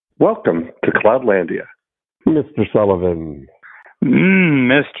Welcome to Cloudlandia. Mr. Sullivan.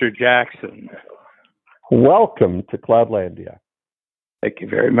 Mr. Jackson. Welcome to Cloudlandia. Thank you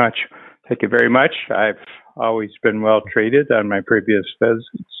very much. Thank you very much. I've always been well treated on my previous visits.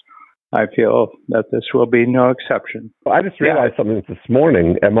 I feel that this will be no exception. I just realized something this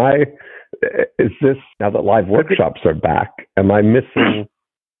morning. Is this, now that live workshops are back, am I missing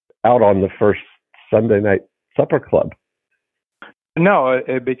out on the first Sunday night supper club? No,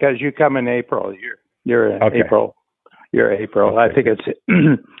 because you come in April. You're in okay. April. You're April. Okay. I think it's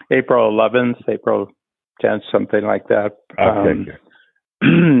April 11th, April 10th, something like that. Okay.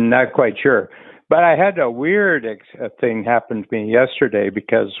 Not quite sure. But I had a weird thing happen to me yesterday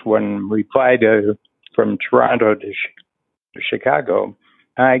because when we fly from Toronto to Chicago,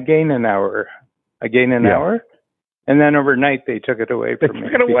 I gain an hour. Hour, and then overnight they took it away from me.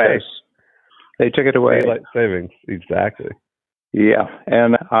 They took it away. Daylight savings, exactly. Yeah,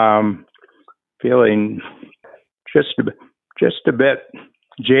 and feeling just a bit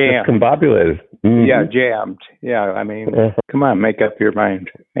jammed. Discombobulated. Mm-hmm. Yeah, jammed. Yeah, I mean, come on, make up your mind.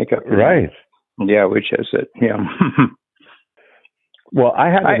 Right. Mind. Yeah, which is it? Yeah. Well, I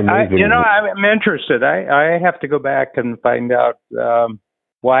had an amazing... I'm interested. I have to go back and find out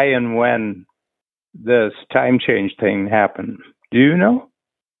why and when this time change thing happened. Do you know?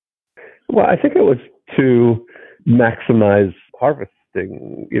 Well, I think it was to maximize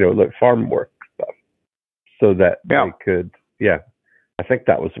harvesting, like farm work stuff, so that they could, I think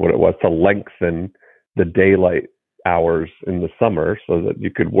that was what it was, to lengthen the daylight hours in the summer so that you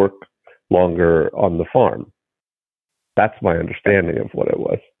could work longer on the farm. That's my understanding of what it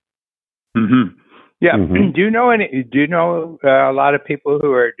was. Mm-hmm. Yeah. Mm-hmm. Do you know a lot of people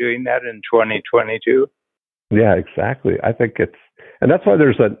who are doing that in 2022? Yeah, exactly. I think and that's why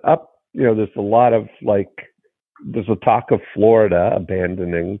there's there's a lot of there's a talk of Florida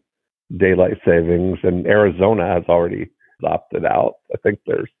abandoning daylight savings, and Arizona has already opted out. I think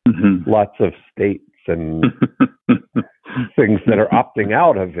there's lots of states and things that are opting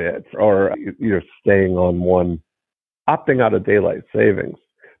out of it, or staying on one, opting out of daylight savings.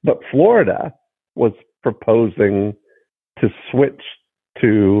 But Florida was proposing to switch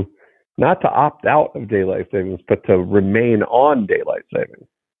to not to opt out of daylight savings, but to remain on daylight savings,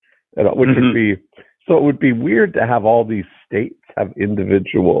 which would be, so it would be weird to have all these states have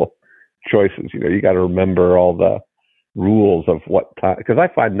individual choices. You got to remember all the rules of what time, because I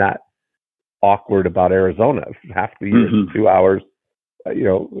find that awkward about Arizona. Half the year is 2 hours,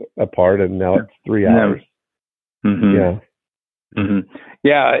 apart, and now it's 3 hours. Mm-hmm. Yeah. Mm-hmm.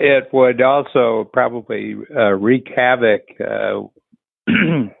 Yeah, it would also probably wreak havoc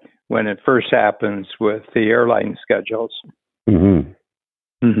when it first happens with the airline schedules. Mm-hmm.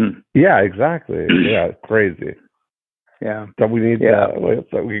 Mm-hmm. Yeah, exactly. Yeah, it's crazy. Yeah. So we need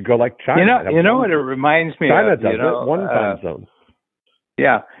so we go like China. You know what it reminds me China of? China does it, one time zone.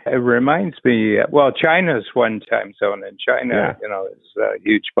 Yeah, it reminds me. Well, China's one time zone, and China, is a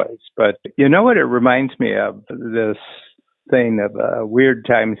huge place. But you know what it reminds me of? This thing of a weird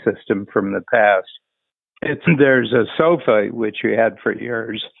time system from the past. There's a sofa which you had for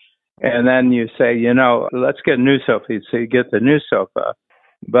years, and then you say, let's get a new sofa. So you get the new sofa.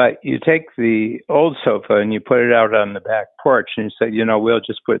 But you take the old sofa and you put it out on the back porch and you say, we'll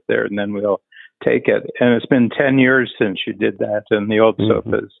just put it there and then we'll take it. And it's been 10 years since you did that, and the old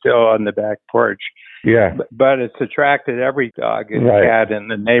sofa is still on the back porch. Yeah. But it's attracted every dog and cat in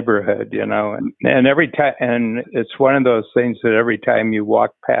the neighborhood, and every time, and it's one of those things that every time you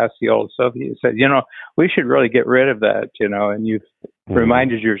walk past the old sofa, you say, we should really get rid of that, and you've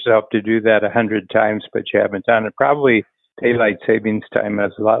reminded yourself to do that 100 times, but you haven't done it. Probably daylight savings time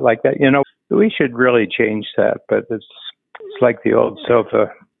has a lot like that. We should really change that, but it's like the old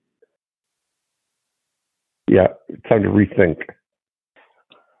sofa. Yeah, it's time to rethink.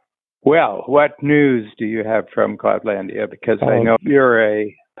 Well, what news do you have from Cloudlandia? Because I know you're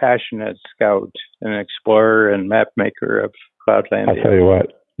a passionate scout and explorer and map maker of Cloudlandia. I'll tell you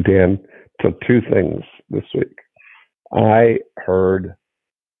what, Dan. So 2 things this week. I heard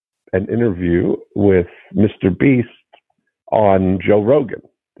an interview with Mr. Beast on Joe Rogan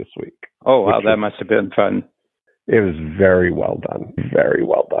this week. Oh, wow, that must have been fun. It was very well done. Very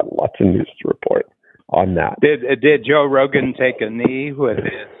well done. Lots of news to report on that. Did Joe Rogan take a knee with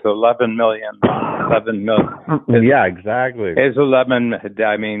his 11 million? Yeah, exactly. His 11,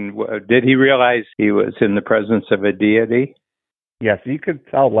 I mean, did he realize he was in the presence of a deity? Yes, you could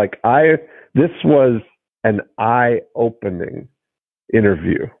tell. This was an eye-opening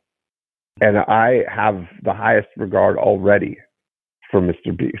interview. And I have the highest regard already for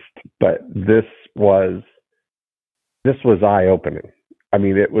Mr. Beast. But this was eye-opening. I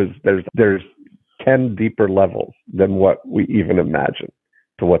mean, there's 10 deeper levels than what we even imagine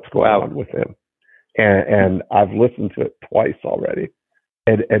to what's going on with him. And I've listened to it twice already.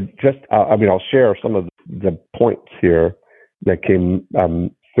 And just, I'll share some of the points here that came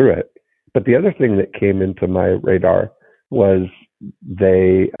through it. But the other thing that came into my radar was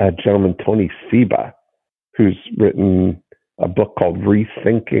a gentleman, Tony Seba, who's written a book called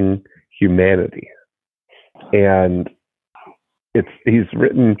Rethinking Humanity. And he's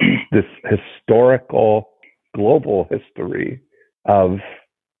written this historical, global history of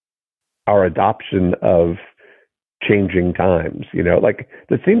our adoption of changing times. Like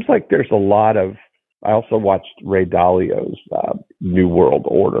it seems like there's a lot of. I also watched Ray Dalio's New World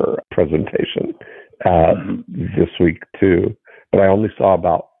Order presentation this week too, but I only saw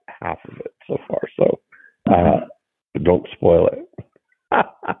about half of it so far. So don't spoil it.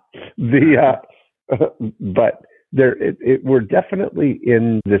 But we're definitely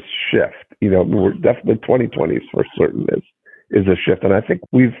in this shift. We're definitely 2020s for certain is a shift, and I think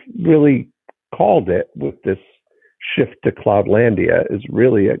we've really called it with this shift to Cloudlandia is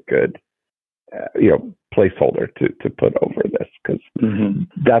really a good placeholder to put over this, because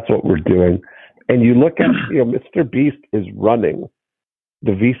that's what we're doing. And you look at Mr. Beast is running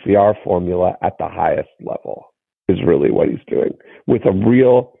the VCR formula at the highest level is really what he's doing, with a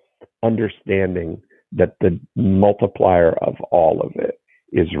real understanding that the multiplier of all of it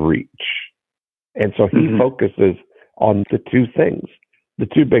is reach. And so he focuses on the two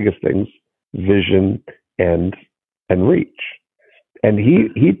biggest things, vision and reach. And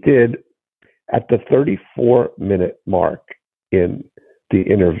he did, at the 34-minute mark in the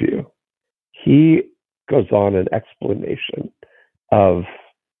interview, he goes on an explanation of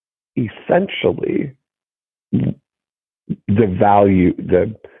essentially the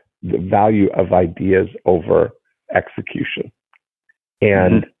value of ideas over execution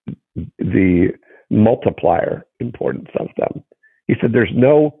and the multiplier importance of them. He said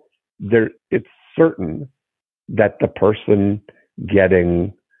it's certain that the person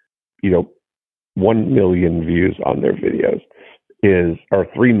getting 1 million views on their videos or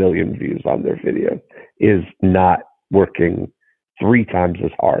 3 million views on their videos is not working 3 times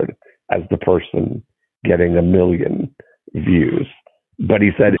as hard as the person getting 1 million views. But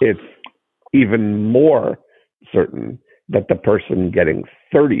he said it's even more certain that the person getting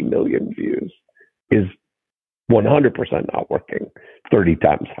 30 million views is 100% not working 30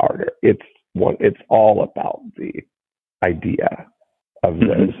 times harder. It's all about the idea of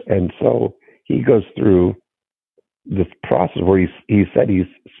this. And so he goes through this process where he said he's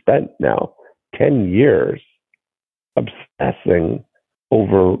spent now 10 years obsessing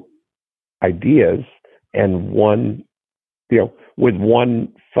over ideas and with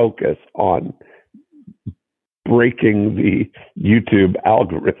one focus on breaking the YouTube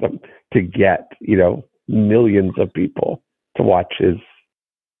algorithm to get, millions of people to watch his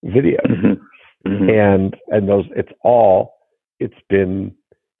videos. And those, it's been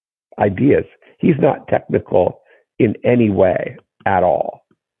ideas. He's not technical in any way at all.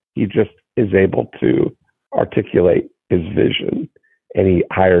 He just is able to articulate his vision, and he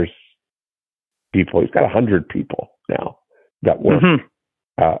hires people. He's got 100 people now that work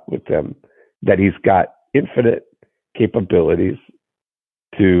with him, that he's got infinite capabilities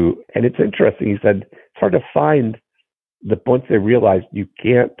to. And it's interesting. He said it's hard to find once they realize you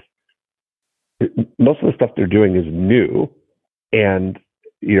can't. Most of the stuff they're doing is new, and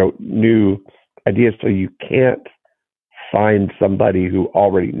new ideas. So you can't find somebody who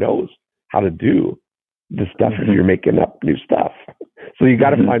already knows how to do the stuff if you're making up new stuff. So you got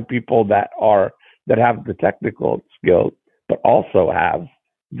to find people that have the technical skills, but also have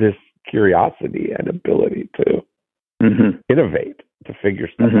this curiosity and ability to innovate, to figure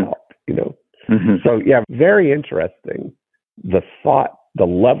stuff out. So yeah, very interesting. The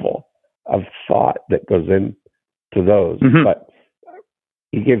level of thought that goes into those. But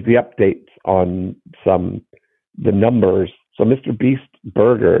he gave the updates on the numbers. So Mr. Beast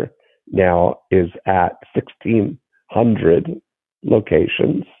Burger now is at 1,600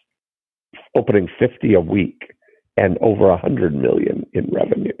 locations, opening 50 a week, and over 100 million in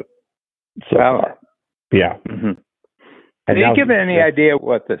revenue so far. Yeah. Can you give any idea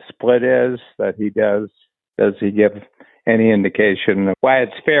what the split is that he does? Does he give any indication of why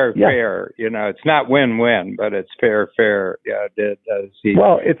it's fair? It's not win-win, but it's fair. Yeah, does he?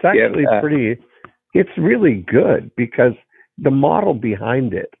 Well, it's actually it's really good, because the model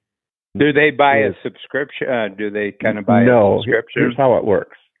behind it. Do they buy a subscription? Do they kind of buy a subscription? Here's how it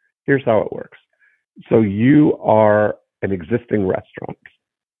works. So you are an existing restaurant,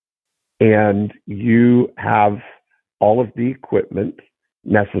 and you have all of the equipment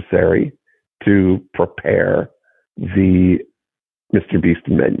necessary to prepare the Mr. Beast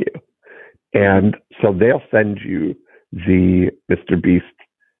menu. And so they'll send you the Mr. Beast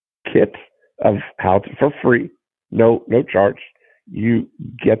kit of how to, for free, no charge. You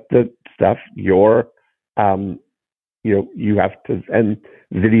get the stuff, you have to, and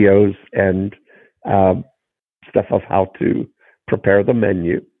videos and stuff of how to prepare the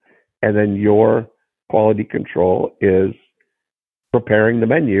menu. And then your quality control is preparing the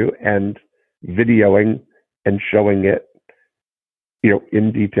menu and videoing and showing it,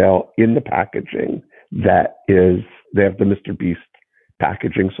 in detail in the packaging that is, they have the Mr. Beast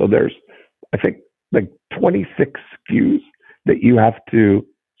packaging. So there's, I think, like 26 SKUs that you have to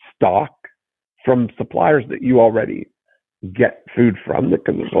stock from suppliers that you already get food from,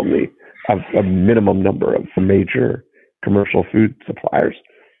 because there's only a minimum number of major commercial food suppliers.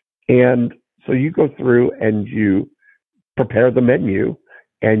 And so you go through and you prepare the menu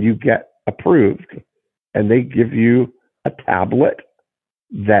and you get approved, and they give you a tablet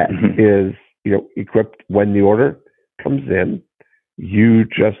that is, equipped when the order comes in. You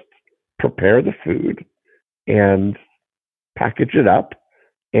just prepare the food and package it up,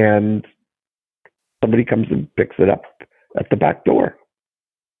 and somebody comes and picks it up at the back door.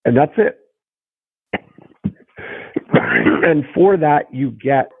 And that's it. And for that, you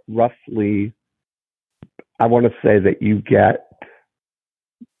get roughly, I want to say that you get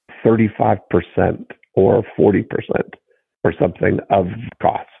 35% or 40% or something of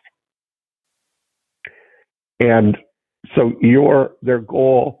cost. And so their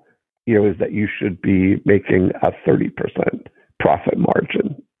goal, is that you should be making a 30% profit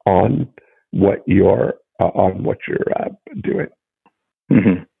margin on what you're doing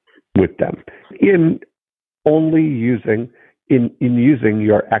with them, in only using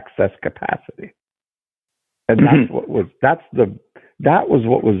your excess capacity. And that was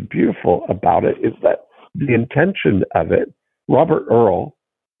what was beautiful about it, is that the intention of it. Robert Earl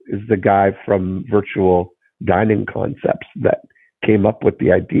is the guy from Virtual Dining Concepts that came up with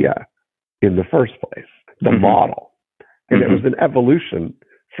the idea in the first place, the model. And it was an evolution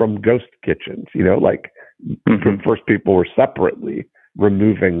from ghost kitchens, the first people were separately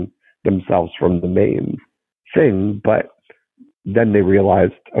removing themselves from the main thing, but then they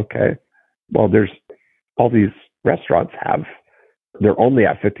realized, okay, well, there's all these restaurants they're only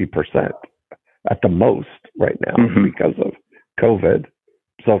at 50% at the most right now because of COVID.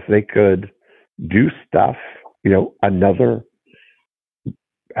 So if they could do stuff,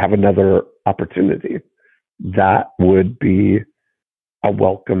 have another opportunity, that would be a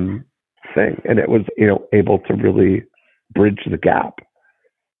welcome thing. And it was, able to really bridge the gap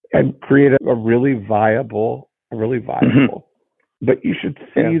and create a really viable. But you should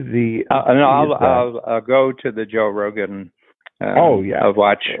see I'll go to the Joe Rogan. I'll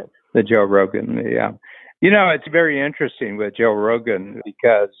watch the Joe Rogan. Yeah. It's very interesting with Joe Rogan,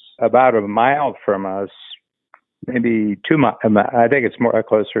 because about a mile from us, maybe 2 miles, I think it's more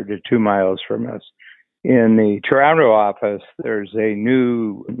closer to 2 miles from us, in the Toronto office, there's a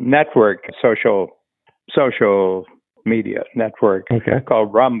new network, social media network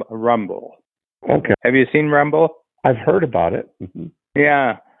called Rumble. Okay. Have you seen Rumble? I've heard about it.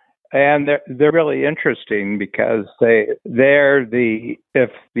 Yeah. And they're really interesting, because if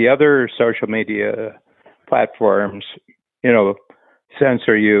the other social media platforms,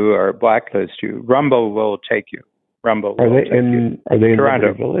 censor you or blacklist you, Rumble will take you. Are they in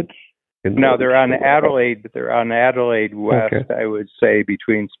Toronto Village? No, they're on Adelaide. They're on Adelaide West, I would say,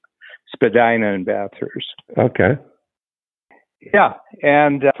 between Spadina and Bathurst. Okay. Yeah.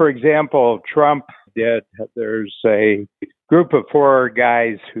 And for example, Trump there's a group of 4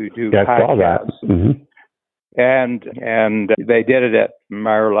 guys who do podcasts. I saw that. And they did it at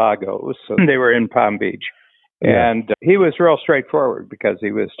Mar-a-Lago. So they were in Palm Beach. And he was real straightforward, because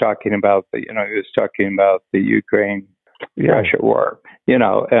he was talking about the Ukraine Russia war,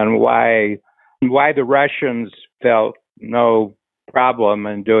 and why the Russians felt no problem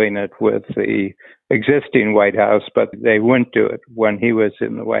in doing it with the existing White House, but they wouldn't do it when he was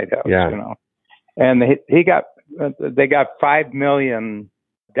in the White House, And they got 5 million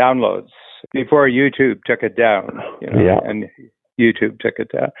downloads before YouTube took it down, and YouTube took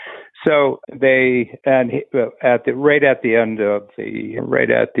it down. So right at the end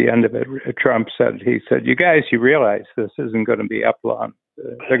of it, Trump said, "You guys, you realize this isn't going to be up long.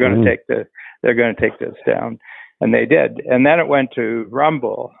 They're going to take this down," and they did. And then it went to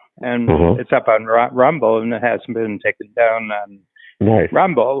Rumble, and it's up on Rumble, and it hasn't been taken down on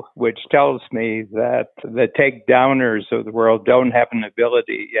Rumble, which tells me that the takedowners of the world don't have an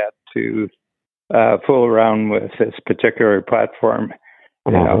ability yet to fool around with this particular platform.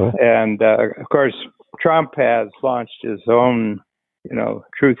 You know, and of course, Trump has launched his own,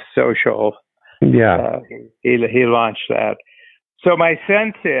 Truth Social. Yeah. He launched that. So my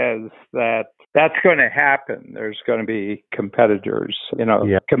sense is that that's going to happen. There's going to be competitors,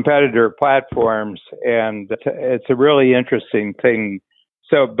 competitor platforms, and it's a really interesting thing.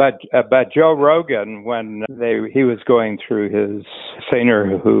 So, but Joe Rogan, when he was going through his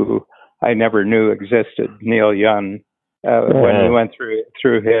singer who I never knew existed, Neil Young, when he went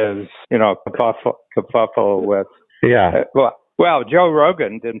through his, kerfuffle with, well, Joe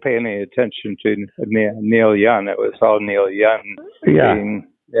Rogan didn't pay any attention to Neil Young. It was all Neil Young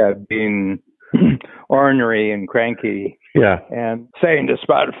being ornery and cranky, and saying to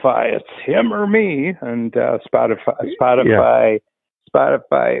Spotify, "It's him or me." And Spotify,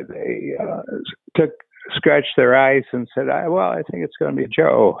 they scratched their eyes and said, I think it's going to be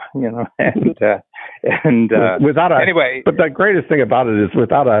Joe, anyway. But the greatest thing about it is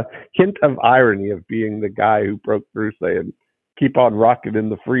without a hint of irony of being the guy who broke through saying, "Keep on rocking in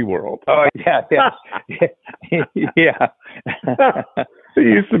the free world." Oh, yeah. He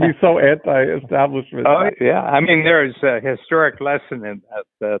used to be so anti-establishment. Oh, yeah. I mean, there's a historic lesson in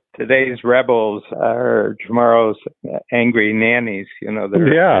that today's rebels are tomorrow's angry nannies,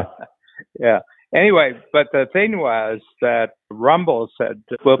 Yeah. Anyway, but the thing was that Rumble said,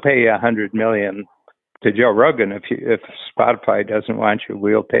 "We'll pay you $100 million to Joe Rogan if Spotify doesn't want you.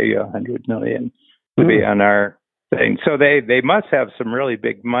 We'll pay you $100 million to be on our thing." So they must have some really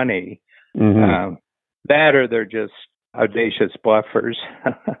big money. Mm-hmm. That or they're just audacious bluffers.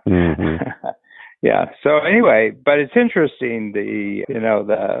 Mm-hmm. Yeah. So anyway, but it's interesting.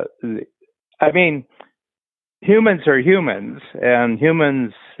 Humans are humans, and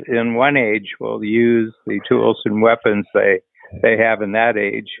humans in one age will use the tools and weapons they have in that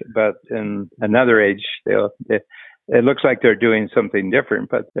age, but in another age, it looks like they're doing something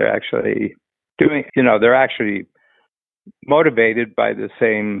different, but they're actually they're actually motivated by the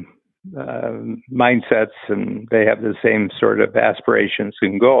same mindsets, and they have the same sort of aspirations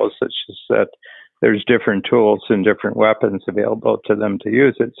and goals. It's just that there's different tools and different weapons available to them to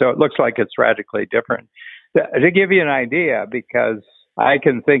use it. So it looks like it's radically different. To give you an idea, because I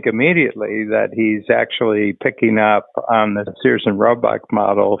can think immediately that he's actually picking up on the Sears and Roebuck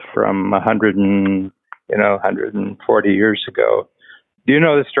model from 140 years ago. Do you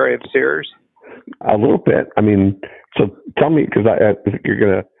know the story of Sears? A little bit. I mean, so tell me, because I think you're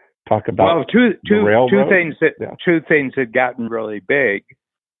going to talk about two things had gotten really big,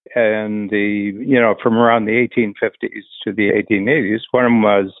 and from around the 1850s to the 1880s. One of them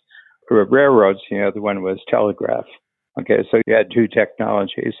was railroads. The other one was telegraph. Okay, so you had two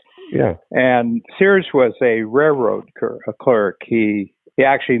technologies. Yeah. And Sears was a railroad clerk. He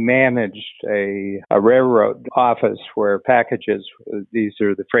actually managed a railroad office where packages, these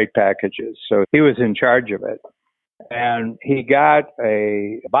are the freight packages. So he was in charge of it. And he got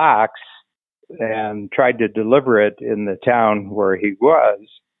a box and tried to deliver it in the town where he was.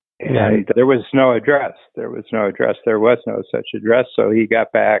 And there was no address. There was no such address. So he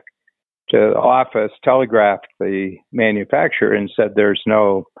got back to the office, telegraphed the manufacturer, and said, there's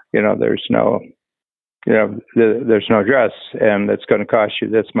no address, and it's going to cost you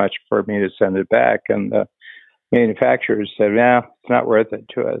this much for me to send it back. And the manufacturer said, it's not worth it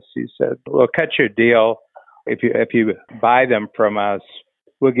to us. He said, we'll cut your deal. If you buy them from us,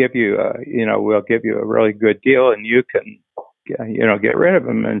 we'll give you a really good deal, and you can, get rid of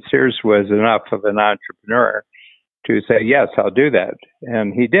them. And Sears was enough of an entrepreneur to say, yes, I'll do that.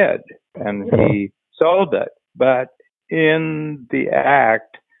 And he did. And he sold it. But in the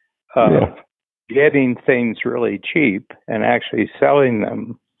act of getting things really cheap and actually selling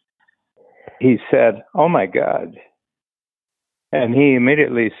them, he said, oh my God. And he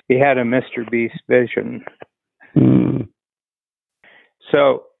had a Mr. Beast vision. Mm.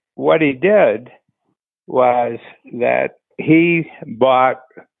 So what he did was that he bought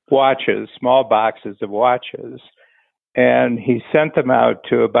watches, small boxes of watches, and he sent them out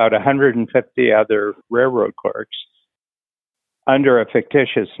to about 150 other railroad clerks under a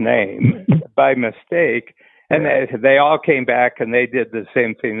fictitious name by mistake. And they all came back and they did the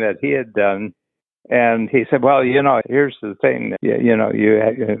same thing that he had done. And he said, well, here's the thing, you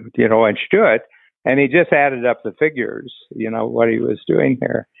once you do it. And he just added up the figures, what he was doing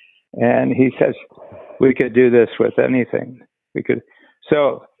here. And he says, we could do this with anything. We could.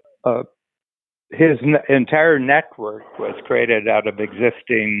 So his entire network was created out of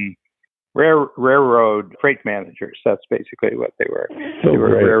existing railroad freight managers. That's basically what they were. They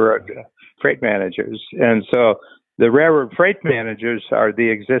were railroad freight managers. And so the railroad freight managers are the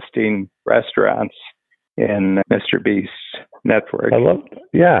existing restaurants in Mr. Beast's network. I love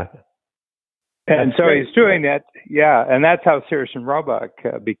yeah. And so he's doing that, yeah, and that's how Sears and Roebuck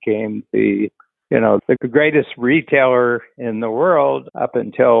became the greatest retailer in the world up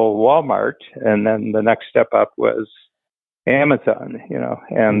until Walmart, and then the next step up was Amazon.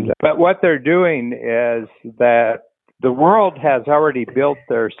 But what they're doing is that the world has already built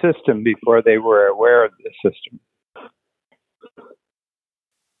their system before they were aware of the system.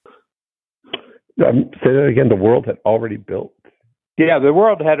 Say that again. The world had already built. Yeah, the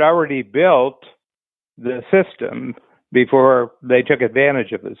world had already built the system before they took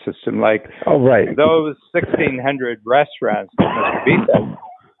advantage of the system. Like, those 1,600 restaurants that Mr. Beast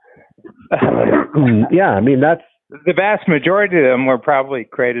had. Yeah, I mean, that's... The vast majority of them were probably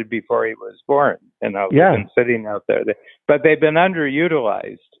created before he was born. They've been sitting out there. But they've been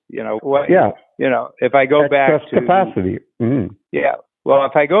underutilized. If I go back to... capacity. Mm-hmm. Yeah. Well,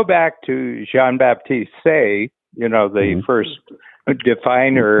 if I go back to Jean-Baptiste Say, the first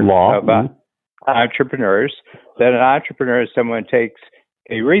definer of entrepreneurs, that an entrepreneur is someone takes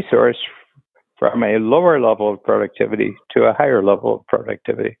a resource from a lower level of productivity to a higher level of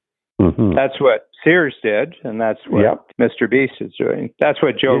productivity. Mm-hmm. That's what Sears did, and that's what Mr. Beast is doing. That's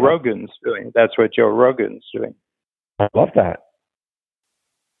what Joe Rogan's doing. I love that.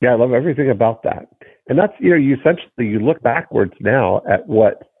 Yeah, I love everything about that. And that's, you essentially, you look backwards now at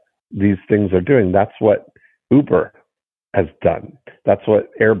what these things are doing. That's what Uber has done. That's what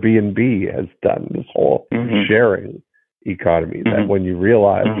Airbnb has done, this whole sharing economy. That when you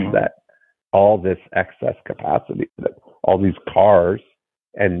realize that all this excess capacity, that all these cars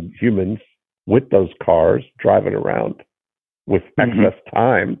and humans with those cars driving around with excess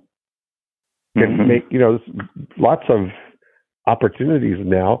time can make, lots of opportunities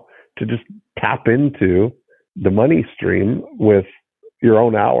now to just tap into the money stream with your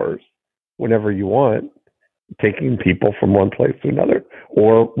own hours whenever you want, taking people from one place to another,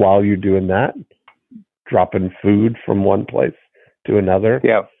 or while you're doing that, dropping food from one place to another,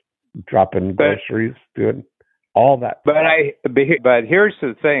 dropping groceries, doing all that. But here's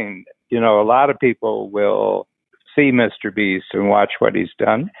the thing, a lot of people will see Mr. Beast and watch what he's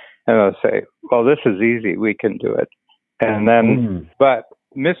done, and they'll say, well, this is easy, we can do it. And then, but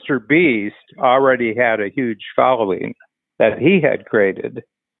Mr. Beast already had a huge following that he had created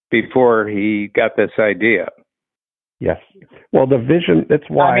before he got this idea. Yes. Well, the vision, that's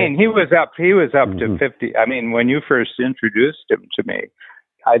why. I mean, he was up to 50. I mean, when you first introduced him to me,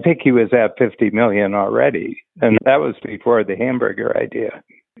 I think he was at 50 million already. And that was before the hamburger idea.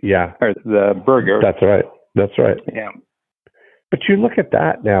 Yeah. Or the burger. That's right. Yeah. But you look at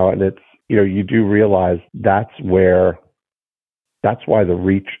that now, and it's, you do realize that's why the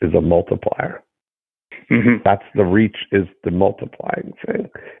reach is a multiplier. Mm-hmm. That's the reach is the multiplying thing.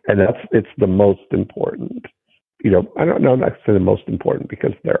 And it's the most important. I don't know next to the most important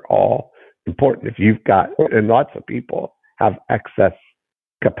because they're all important. If you've got, and lots of people have excess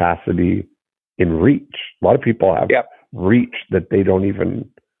capacity in reach. A lot of people have reach that they don't even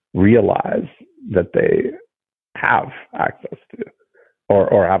realize that they have access to,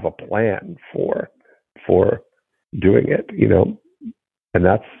 or have a plan for doing it, and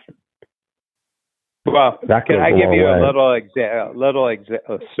that's. Well, can I give you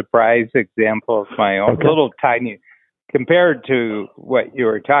a surprise example of my own? Okay. Little tiny, compared to what you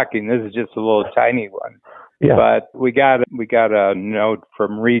were talking, this is just a little tiny one. Yeah. But we got a note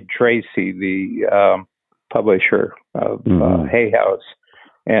from Reed Tracy, the publisher of Hay House,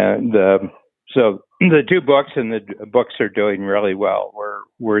 and so the two books and the books are doing really well.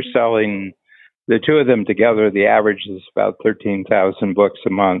 We're selling the two of them together. The average is about 13,000 books a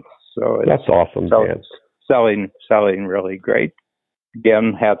month. So that's awesome. It's selling really great.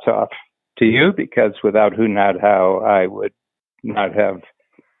 Again, hats off to you, because without Who Not How, I would not have.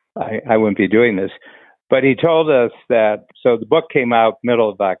 I wouldn't be doing this. But he told us that. So the book came out middle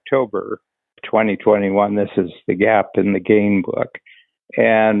of October, 2021. This is the Gap and the Gain book,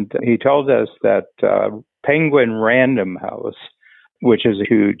 and he told us that Penguin Random House, which is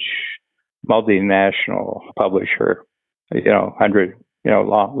a huge multinational publisher,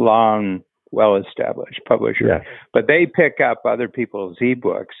 long, well-established publisher. Yeah. But they pick up other people's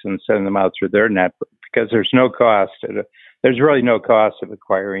ebooks and send them out through their network because there's no cost. There's really no cost of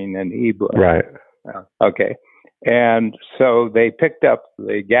acquiring an ebook. Right. Okay. And so they picked up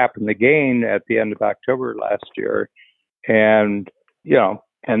the Gap and the Gain at the end of October last year. And,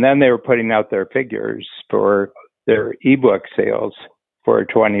 and then they were putting out their figures for their ebook sales for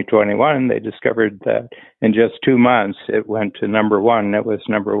 2021. They discovered that in just 2 months, it went to number one. It was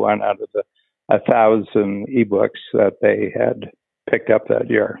number one out of the 1,000 ebooks that they had picked up that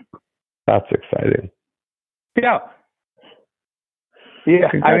year. That's exciting. Yeah.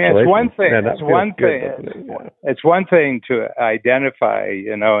 Yeah, I mean, it's one thing. Man, it's one thing. It's one thing to identify,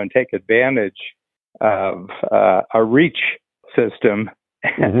 and take advantage of a reach system.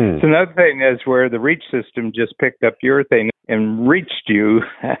 Mm-hmm. So another thing is where the reach system just picked up your thing and reached you,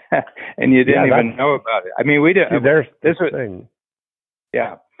 and you didn't even know about it. I mean, we didn't. There's this thing.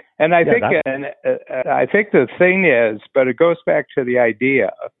 Yeah, and I think, I think the thing is, but it goes back to the idea.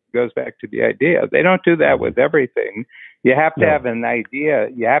 They don't do that with everything. You have to have an idea.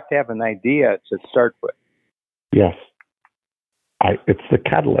 You have to have an idea to start with. Yes. It's the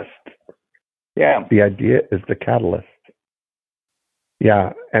catalyst. Yeah. The idea is the catalyst.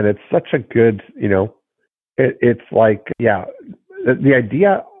 Yeah. And it's such a good, it's like, the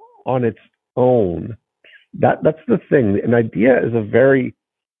idea on its own, that's the thing. An idea is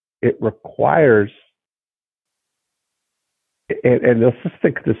it requires, and let's just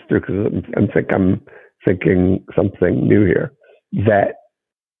think this through, because I'm thinking something new here, that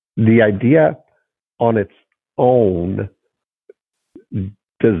the idea on its own does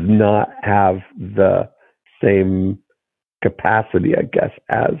not have the same capacity, I guess,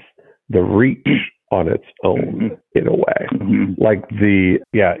 as the reach on its own, in a way. Mm-hmm. Like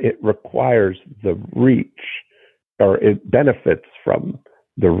it requires the reach, or it benefits from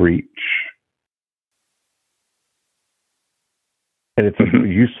the reach. And it's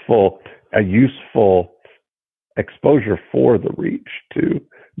a useful exposure for the reach to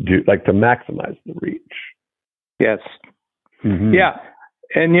maximize the reach. Yes. Mm-hmm. Yeah.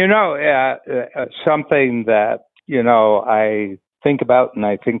 And, something that, I think about from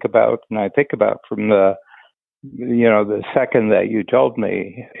the second that you told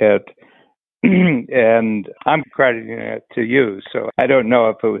me it, and I'm crediting it to you. So I don't know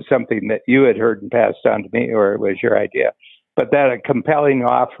if it was something that you had heard and passed on to me, or it was your idea. But that a compelling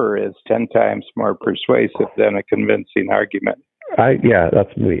offer is 10 times more persuasive than a convincing argument.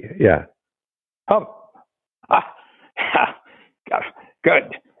 That's me. Yeah. Oh, good.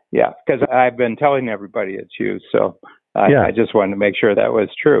 Yeah, because I've been telling everybody it's you. So I just wanted to make sure that was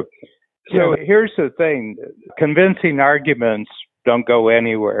true. So here's the thing. Convincing arguments don't go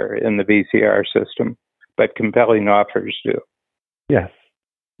anywhere in the VCR system, but compelling offers do. Yes,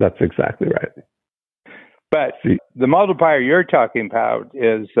 that's exactly right. But the multiplier you're talking about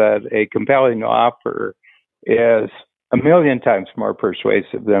is that a compelling offer is 1,000,000 times more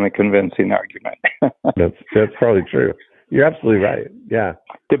persuasive than a convincing argument. That's probably true. You're absolutely right. Yeah.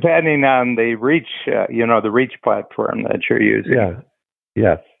 Depending on the reach, the reach platform that you're using. Yeah.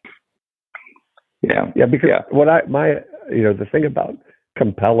 Yes. Yeah. Yeah. Because the thing about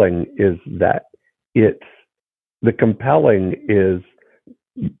compelling is that the compelling is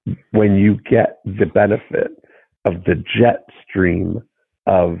when you get the benefit of the jet stream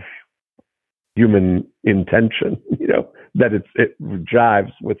of human intention, that it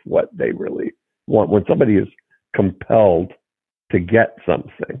jives with what they really want. When somebody is compelled to get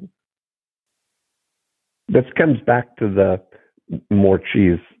something, this comes back to the more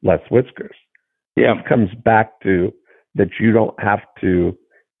cheese, less whiskers. Yeah. This comes back to that you don't have to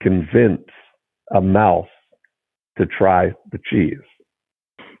convince a mouse to try the cheese.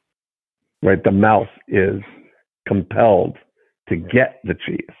 Right? The mouse is compelled to get the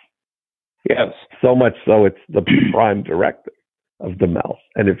cheese. Yes. So much so it's the prime directive of the mouse.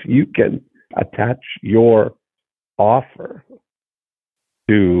 And if you can attach your offer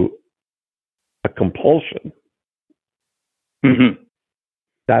to a compulsion, mm-hmm.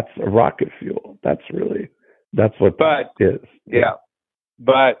 that's a rocket fuel. That's what that is. Yeah.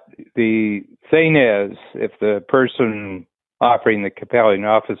 But the thing is, if the person offering the compelling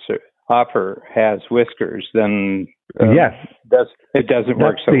offer has whiskers, then yes, it doesn't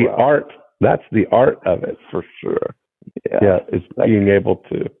work so well. That's the art of it, for sure. Yeah, is being able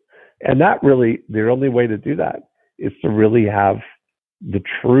to, and that really, the only way to do that is to really have the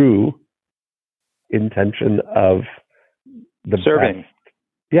true intention of the serving. Best.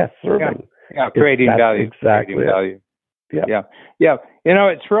 Yes, serving. Yeah, creating value. Exactly. Creating value. Yeah.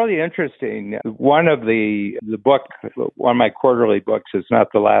 It's really interesting. One of my quarterly books is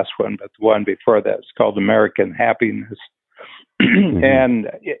not the last one, but the one before that. It's called American Happiness. Mm-hmm. And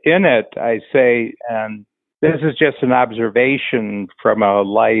in it, I say, and this is just an observation from a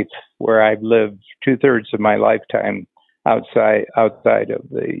life where I've lived 2/3 of my lifetime outside of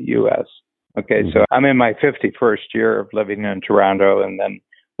the U.S. Okay, mm-hmm. So I'm in my 51st year of living in Toronto, and then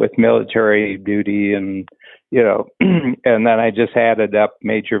with military duty and, and then I just added up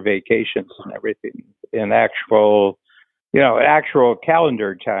major vacations and everything. In actual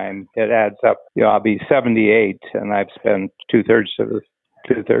calendar time, it adds up. I'll be 78, and I've spent 2/3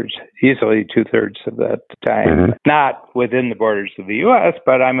 easily two-thirds of that time. Mm-hmm. Not within the borders of the U.S.,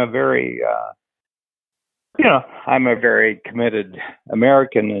 but I'm a very committed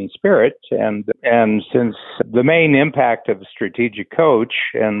American in spirit, and since the main impact of Strategic Coach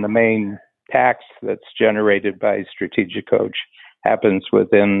and the main tax that's generated by Strategic Coach happens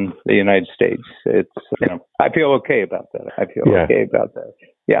within the United States, it's I feel okay about that.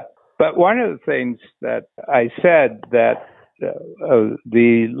 Yeah. But one of the things that I said that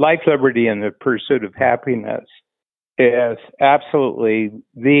the life, liberty, and the pursuit of happiness is absolutely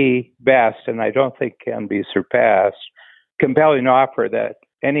the best, and I don't think can be surpassed, compelling offer that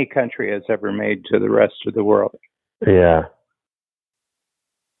any country has ever made to the rest of the world. Yeah.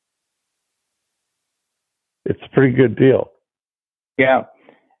 It's a pretty good deal. Yeah.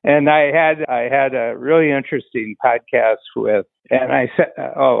 And I had a really interesting podcast with, and I said,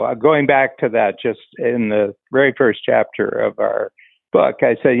 going back to that, just in the very first chapter of our book,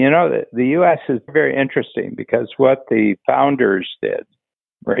 I said, the U.S. is very interesting because what the founders did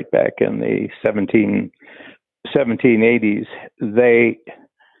right back in the 1780s,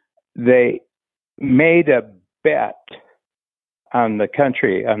 they made a bet on the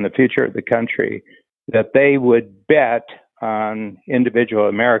country, on the future of the country, that they would bet on individual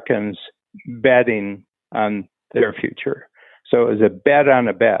Americans betting on their future. So it was a bet on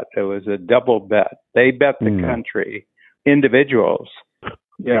a bet. It was a double bet. They bet the country, individuals,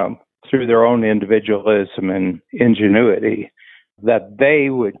 through their own individualism and ingenuity, that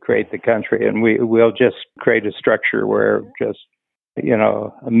they would create the country, and we'll just create a structure where just,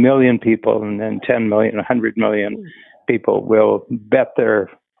 1 million people and then 10 million, 100 million people will bet their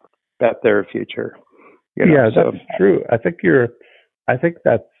future. That's true. I think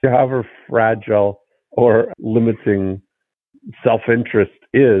that's, however fragile or limiting self-interest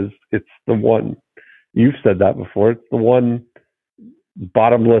is, it's the one, you've said that before, it's the one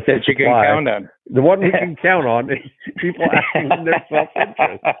bottomless that you supply. Can count on. The one we can count on is people acting in their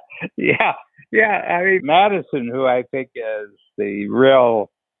self-interest. Yeah. I mean, Madison, who I think is the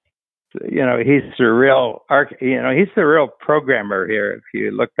real, he's the real programmer here. If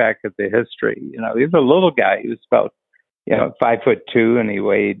you look back at the history, he's a little guy. He was about, 5'2", and he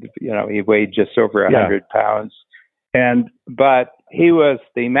weighed just over 100 pounds. But he was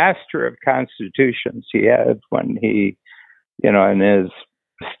the master of constitutions. He had, when he, in his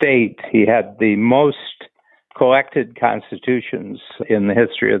state, he had the most collected constitutions in the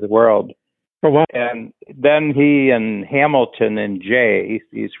history of the world. Oh, wow. And then he and Hamilton and Jay,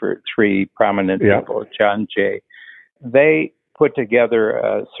 these were three prominent people, John Jay, they put together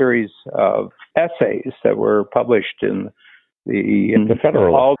a series of essays that were published in the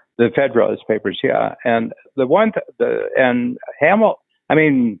Federalist. All the Federalist Papers, yeah. And Hamilton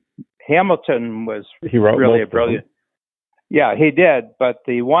was really a brilliant. Yeah, he did. But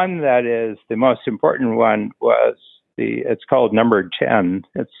the one that is the most important one was it's called number 10.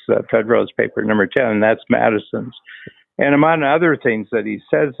 It's Federalist Paper number 10, and that's Madison's. And among other things that he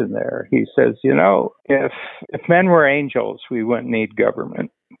says in there, he says, if men were angels, we wouldn't need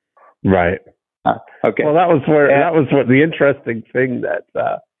government. Right. Okay. Well, that was what the interesting thing that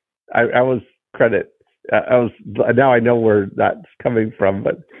I was credit. Now I know where that's coming from,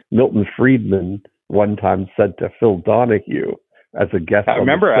 but Milton Friedman one time said to Phil Donahue as a guest. I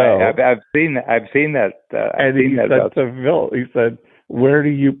remember. I've seen that. And he said to Phil, he said, "Where do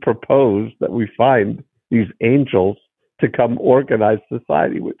you propose that we find these angels to come organize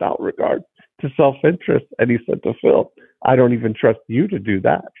society without regard to self-interest?" And he said to Phil, "I don't even trust you to do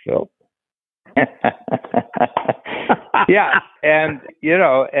that, Phil." Yeah, and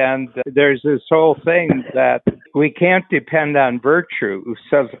there's this whole thing that we can't depend on virtue,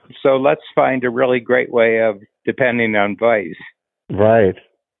 so let's find a really great way of depending on vice. Right.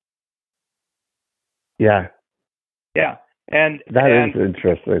 Yeah. Yeah, and is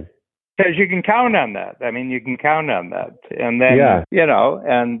interesting. Because you can count on that. I mean, you can count on that, and then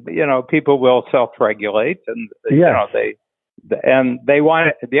people will self-regulate, and they want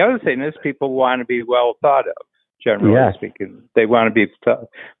it. The other thing is people want to be well thought of, generally speaking. They want to be,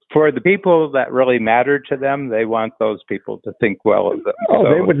 for the people that really matter to them, they want those people to think well of them. Oh,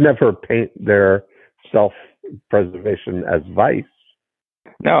 they would never paint their self-preservation as vice.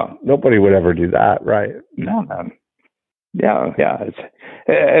 No. Nobody would ever do that, right? No. Yeah.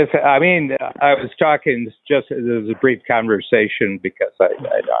 I was talking just as a brief conversation because I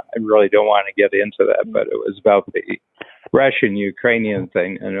really don't want to get into that, but it was about the Russian-Ukrainian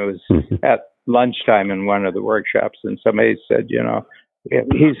thing, and it was at lunchtime in one of the workshops, and somebody said,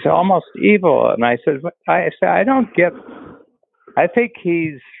 he's almost evil, and I said, I don't get. I think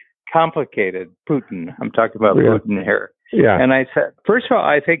he's complicated. Putin. I'm talking about Putin here. Yeah. And I said, first of all,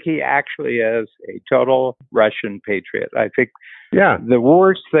 I think he actually is a total Russian patriot. I think the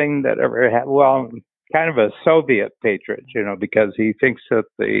worst thing that ever happened, well, kind of a Soviet patriot, because he thinks that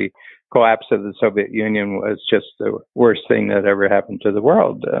the collapse of the Soviet Union was just the worst thing that ever happened to the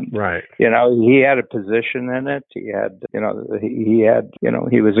world. And, right. He had a position in it. He had,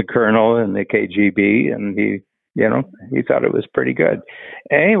 he was a colonel in the KGB, and he thought it was pretty good.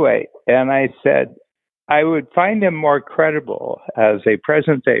 Anyway, and I said, I would find him more credible as a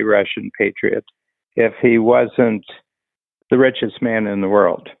present-day Russian patriot if he wasn't the richest man in the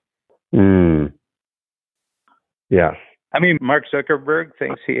world. Yes. I mean, Mark Zuckerberg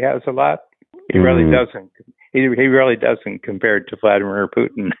thinks he has a lot. He really doesn't. He really doesn't compared to Vladimir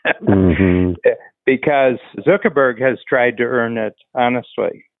Putin. Because Zuckerberg has tried to earn it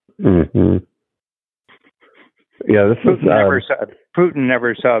honestly. Yeah, Putin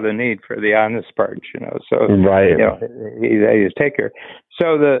never saw the need for the honest part, So right. He's taker.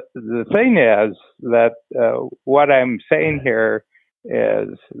 So the thing is that what I'm saying here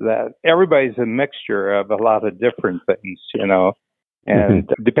is that everybody's a mixture of a lot of different things, and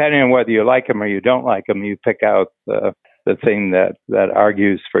depending on whether you like them or you don't like them, you pick out the thing that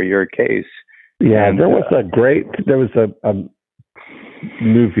argues for your case. Yeah, and there was a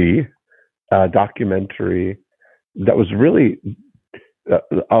movie, documentary that was really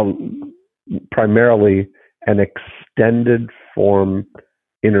primarily an extended form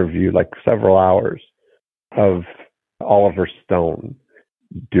interview, like several hours, of Oliver Stone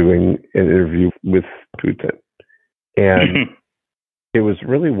doing an interview with Putin. And it was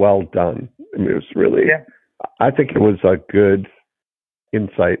really well done. I mean, it was really, I think it was a good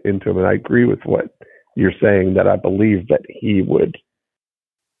insight into him. And I agree with what you're saying, that I believe that he would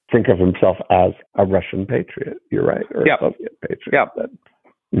think of himself as a Russian patriot. You're right. Or a Soviet patriot.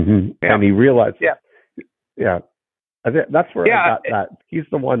 And he realized, I think that's where I got that. He's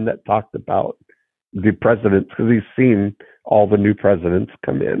the one that talked about the presidents, because he's seen all the new presidents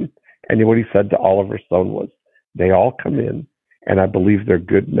come in. And what he said to Oliver Stone was, they all come in, and I believe they're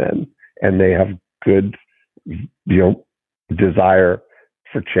good men, and they have good, desire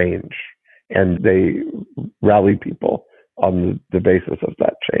for change. And they rally people on the basis of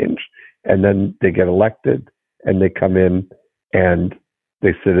that change. And then they get elected, and they come in, and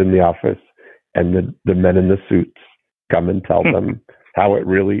they sit in the office, and the men in the suits come and tell them how it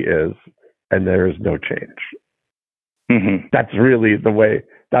really is, and there is no change. That's really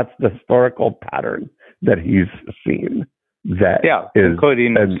that's the historical pattern that he's seen. That is,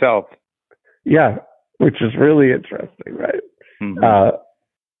 including himself. Yeah, which is really interesting, right?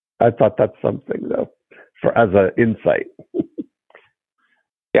 I thought that's something, though, as an insight.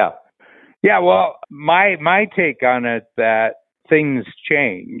 Yeah. Well, my take on it, that things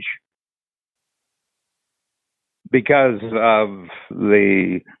change because of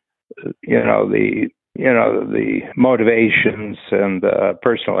the motivations and the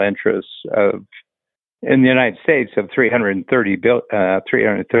personal interests in the United States of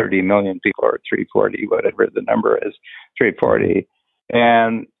 330 million people, or 340, whatever the number is, 340,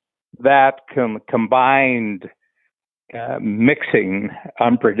 and that combined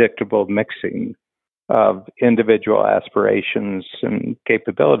unpredictable mixing of individual aspirations and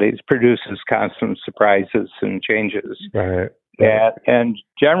capabilities produces constant surprises and changes. Right. And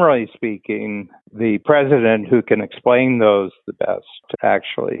generally speaking, the president who can explain those the best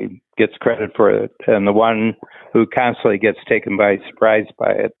actually gets credit for it, and the one who constantly gets taken by surprise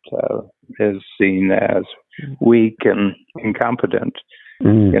by it is seen as weak and incompetent.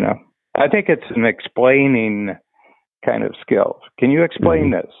 I think it's an explaining kind of skill. Can you explain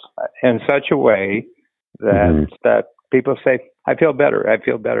this in such a way that people say, I feel better.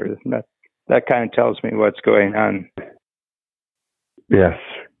 That kind of tells me what's going on. Yes.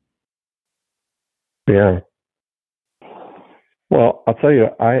 Yeah. Well, I'll tell you,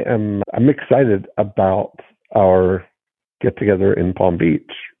 I'm excited about our get together in Palm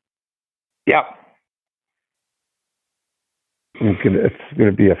Beach. Yeah. It's going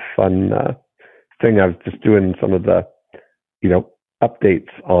to be a fun thing. I was just doing some of the, updates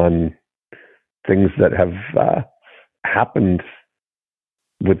on things that have happened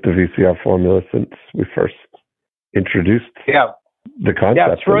with the VCR formula since we first introduced the concept.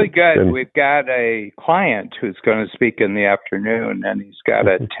 Yeah, it's really good. We've got a client who's going to speak in the afternoon, and he's got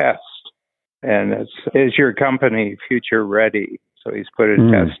a test, and is your company future ready? So he's put a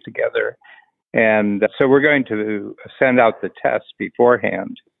test together. And so we're going to send out the test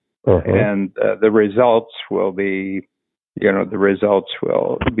beforehand, and the results will be,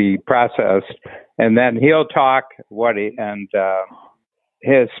 processed, and then he'll talk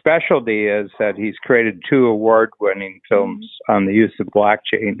his specialty is that he's created 2 award-winning films on the use of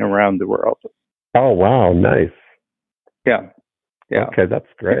blockchain around the world. Oh, wow. Nice. Yeah. Yeah. Okay,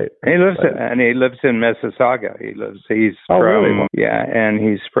 that's great. He lives in Mississauga. He's from really? Yeah, and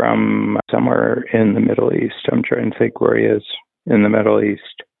he's from somewhere in the Middle East. I'm trying to think where he is in the Middle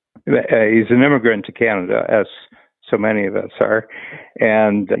East. He's an immigrant to Canada, as so many of us are.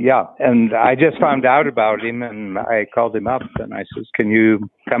 And and I just found out about him, and I called him up and I says, "Can you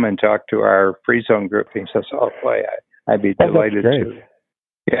come and talk to our Free Zone group?" And he says, "Oh boy, I'd be delighted to."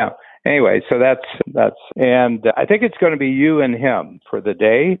 Yeah. Anyway, so that's, and I think it's going to be you and him for the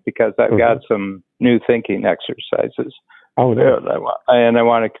day, because I've got some new thinking exercises. Oh, no. And I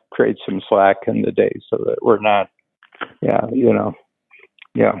want to create some slack in the day so that we're not, I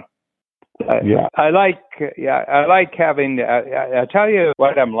like having. I tell you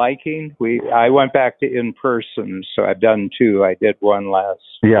what I'm liking. I went back to in person, so I've done 2. I did one last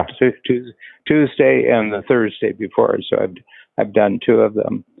Tuesday and the Thursday before, so I've done 2 of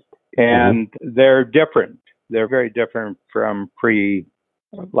them. And they're different. They're very different from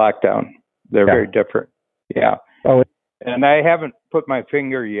pre-lockdown. They're very different. Yeah. Oh. And I haven't put my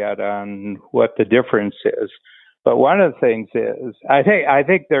finger yet on what the difference is. But one of the things is, I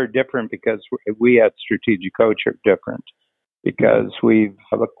think they're different because we at Strategic Coach are different, because we've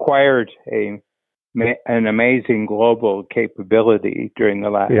acquired an amazing global capability during the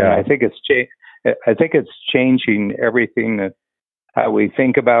last. Yeah. I think it's changing everything that. How we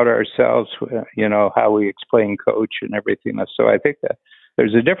think about ourselves, how we explain coach and everything else. So I think that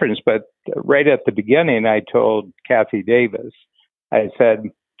there's a difference. But right at the beginning, I told Kathy Davis, I said,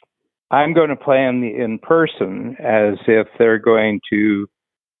 I'm going to plan the in-person as if they're going to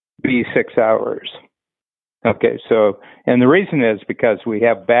be 6 hours. Okay, so, and the reason is because we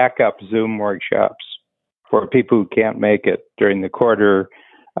have backup Zoom workshops for people who can't make it during the quarter.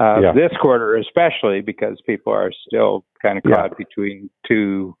 This quarter, especially because people are still kind of caught between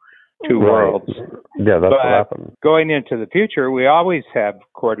two worlds. Yeah, that's what happened. Going into the future, we always have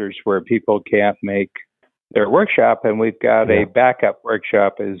quarters where people can't make their workshop, and we've got a backup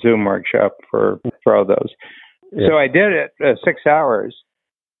workshop, a Zoom workshop for all those. Yeah. So I did it 6 hours,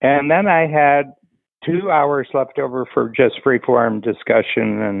 and then I had 2 hours left over for just free-form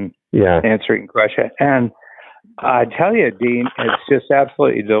discussion and answering questions. And I tell you, Dean, it's just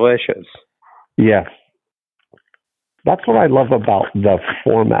absolutely delicious. Yes. That's what I love about the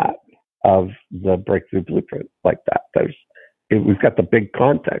format of the Breakthrough Blueprint like that. We've got the big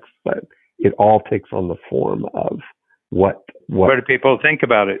context, but it all takes on the form of what do people think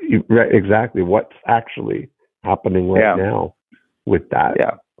about it? Exactly. What's actually happening right now with that.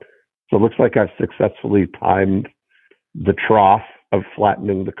 Yeah. So it looks like I've successfully timed the trough of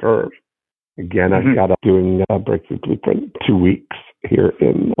flattening the curve. Again, I've got up doing Breakthrough Blueprint 2 weeks here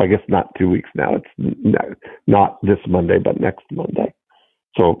in, I guess not 2 weeks now. It's not this Monday, but next Monday.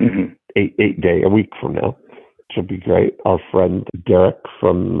 So 8 day, a week from now. Should be great. Our friend Derek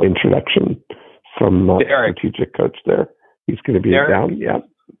from Introduction from Strategic Coach there. He's going to be down.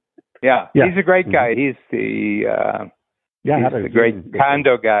 Yeah. He's a great guy. He's the great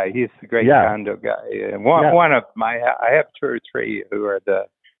condo guy. He's the great condo guy. And one of I have 2 or 3 who are the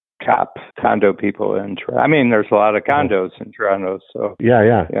top condo people in Toronto. I mean, there's a lot of condos in Toronto, so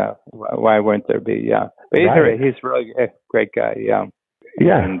why wouldn't there be? Yeah, but he's really a great guy. Yeah.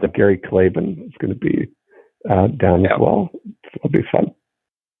 And Gary Klaben is going to be down as well. It'll be fun.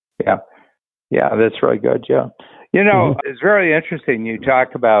 Yeah, that's really good. Yeah, it's really interesting. You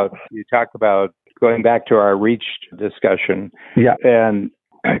talk about going back to our reach discussion. Yeah, and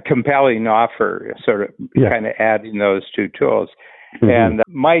a compelling offer, sort of kind of adding those 2 tools. And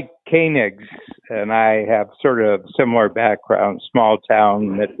Mike Koenig and I have sort of similar background, small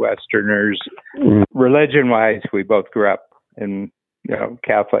town Midwesterners. Religion-wise, we both grew up in,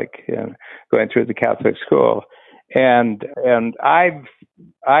 Catholic, and going through the Catholic school. And I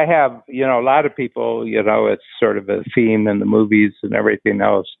have, a lot of people, it's sort of a theme in the movies and everything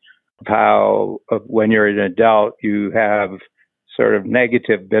else of how when you're an adult, you have sort of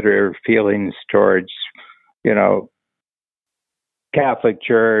negative, bitter feelings towards, Catholic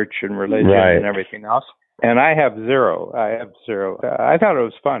Church and religion and everything else. And I have zero. I thought it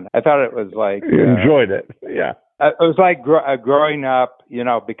was fun. I thought it was like... You enjoyed it. Yeah. It was like growing up,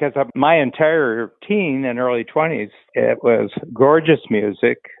 because of my entire teen and early 20s, it was gorgeous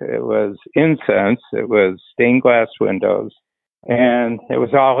music. It was incense. It was stained glass windows. And it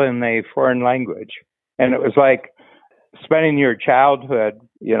was all in a foreign language. And it was like spending your childhood,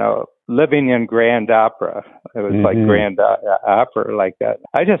 living in Grand Opera. It was like Grand Opera like that.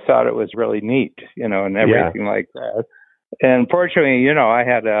 I just thought it was really neat, and everything like that. And fortunately, I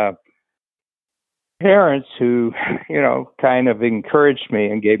had parents who, kind of encouraged me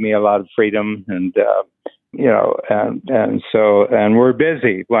and gave me a lot of freedom, and and we're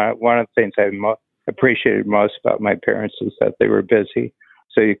busy. One of the things I appreciated most about my parents is that they were busy,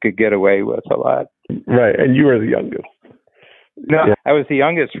 so you could get away with a lot. Right, and you were the youngest. No, yeah. I was the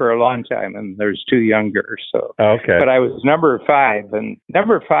youngest for a long time, and there's two younger. So, okay. But I was number 5, and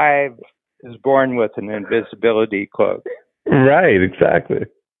number 5 is born with an invisibility cloak. Right, exactly.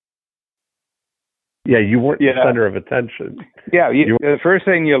 Yeah, you weren't the center of attention. Yeah, the first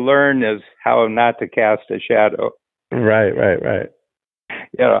thing you learn is how not to cast a shadow. Right.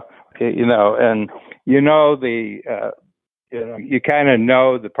 And you kind of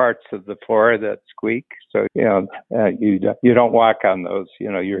know the parts of the floor that squeak. So, you don't walk on those.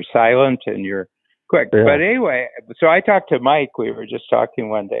 You're silent and you're quick. Yeah. But anyway, so I talked to Mike. We were just talking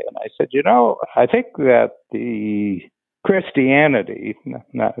one day, and I said, I think that the Christianity,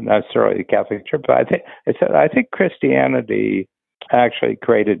 not necessarily the Catholic Church, but I think Christianity actually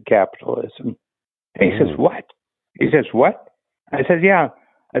created capitalism. And he says, what? He says, what? I said, yeah,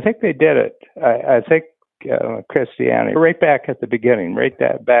 I think they did it. I think Christianity, right back at the beginning, right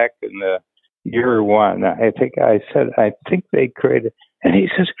back in the year 1, I think they created. And he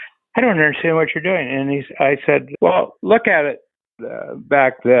says, I don't understand what you're doing. And I said, well, look at it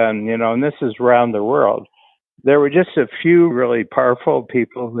back then, and this is around the world. There were just a few really powerful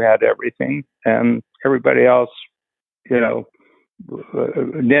people who had everything, and everybody else, didn't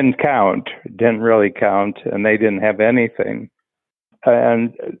really count, and they didn't have anything.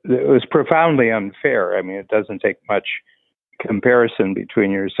 And it was profoundly unfair. I mean, it doesn't take much comparison between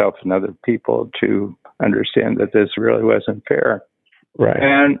yourself and other people to understand that this really wasn't fair. Right.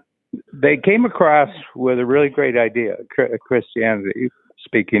 And they came across with a really great idea, Christianity,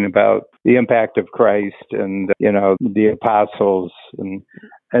 speaking about the impact of Christ and, the apostles, and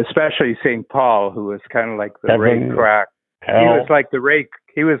especially St. Paul, who was kind of like the Ray Kroc. He was like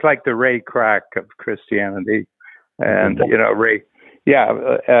the Ray Kroc of Christianity. And, Ray.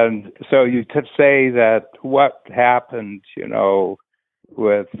 Yeah. And so you could say that what happened,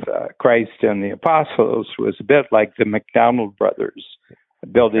 with Christ and the apostles was a bit like the McDonald brothers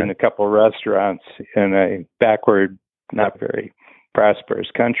building a couple of restaurants in a backward, not very prosperous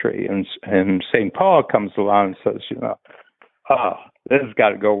country. And St. Paul comes along and says, this has got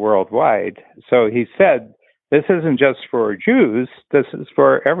to go worldwide. So he said, this isn't just for Jews, this is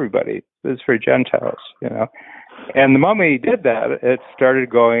for everybody. This is for Gentiles, And the moment he did that, it started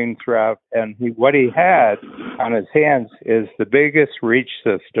going throughout. And what he had on his hands is the biggest reach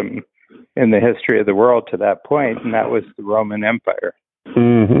system in the history of the world to that point, and that was the Roman Empire.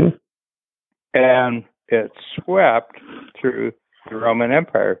 Mm-hmm. And it swept through the Roman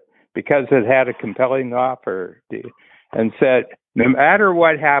Empire because it had a compelling offer and said, no matter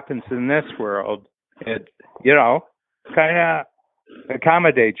what happens in this world, kind of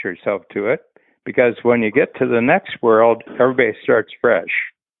accommodate yourself to it, because when you get to the next world, everybody starts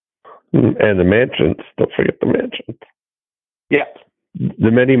fresh. And the mansions. Don't forget the mansions. Yeah.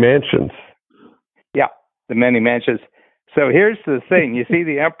 The many mansions. Yeah, the many mansions. So here's the thing. You see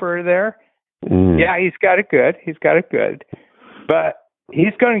the emperor there? Yeah, he's got it good. But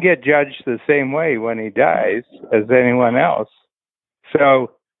he's going to get judged the same way when he dies as anyone else.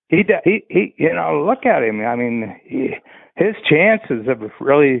 So he look at him. I mean, his chances of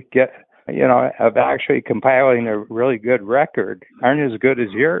really of actually compiling a really good record aren't as good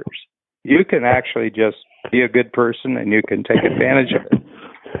as yours. You can actually just be a good person and you can take advantage of it.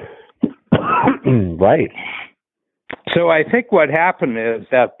 Right. So I think what happened is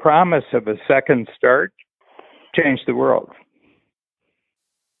that promise of a second start changed the world.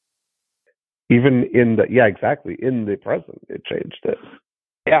 Even in the present, it changed it.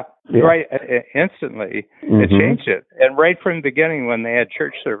 Yeah. Right. Instantly, it changed it. And right from the beginning, when they had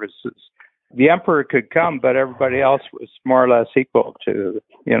church services, the emperor could come, but everybody else was more or less equal to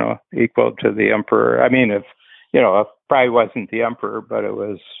the emperor. I mean, if probably wasn't the emperor, but it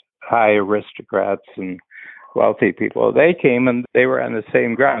was high aristocrats and wealthy people. They came and they were on the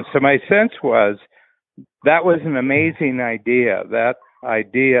same ground. So my sense was that was an amazing idea. That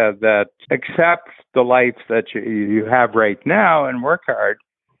idea that accept the life that you have right now and work hard.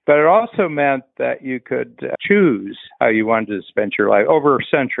 But it also meant that you could choose how you wanted to spend your life over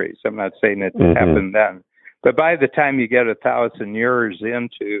centuries. I'm not saying it happened then. But by the time you get 1,000 years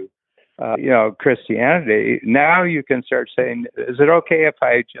into, Christianity, now you can start saying, is it okay if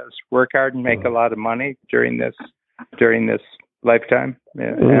I just work hard and make a lot of money during this lifetime?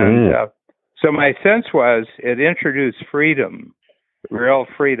 And so my sense was it introduced freedom, real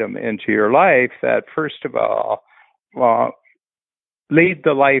freedom into your life that, first of all, well, lead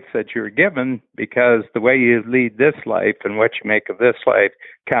the life that you're given, because the way you lead this life and what you make of this life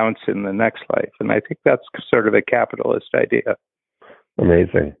counts in the next life. And I think that's sort of a capitalist idea.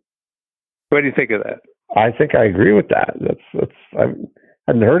 Amazing. What do you think of that? I think I agree with that. I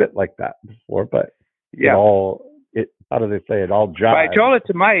hadn't heard it like that before, but yeah, how do they say it? All jives. But I told it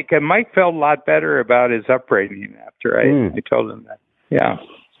to Mike, and Mike felt a lot better about his upbringing after I told him that. Yeah.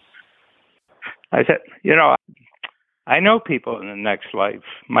 I said, I know people in the next life.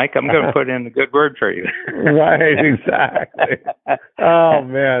 Mike, I'm going to put in a good word for you. Right, exactly. Oh,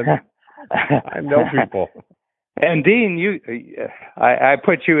 man. I know people. And Dean, I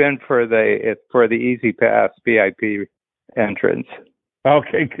put you in for the Easy Pass VIP entrance.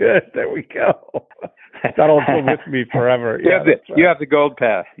 Okay, good. There we go. That'll go with me forever. You have the gold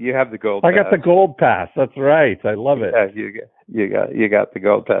pass. You have the gold pass. I got the gold pass. That's right. I love it. Yeah, you got the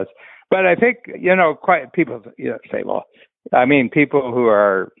gold pass. But I think, quite people say, well, I mean, people who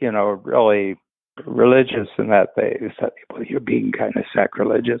are, really religious and that they said, well, you're being kind of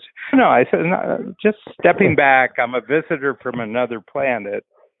sacrilegious. No, I said, no, just stepping back. I'm a visitor from another planet.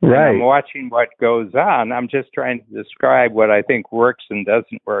 Right. I'm watching what goes on. I'm just trying to describe what I think works and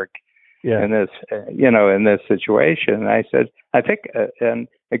doesn't work in this, in this situation. And I said, I think, and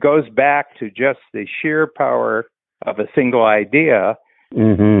it goes back to just the sheer power of a single idea.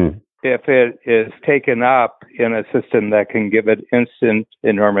 Mm-hmm. If it is taken up in a system that can give it instant,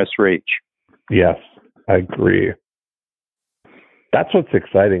 enormous reach. Yes, I agree. That's what's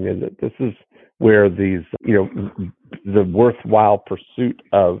exciting, is that this is where these, the worthwhile pursuit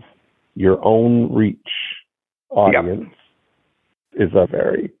of your own reach audience is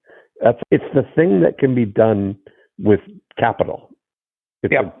it's the thing that can be done with capital.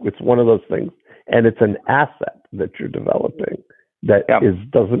 It's one of those things, and it's an asset that you're developing that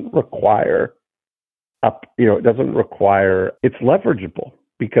doesn't require it's leverageable,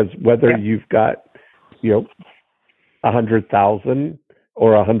 because whether you've got 100,000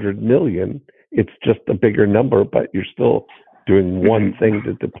 or 100 million, it's just a bigger number, but you're still doing one thing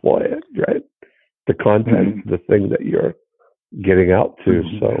to deploy it, right? The content, the thing that you're getting out to.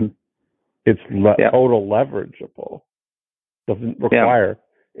 So it's total leverageable.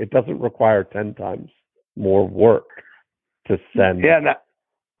 It doesn't require 10 times more work to send a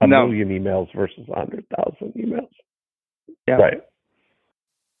million emails versus 100,000 emails. Yeah. Right.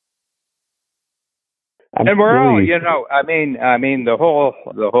 And we're all, I mean, the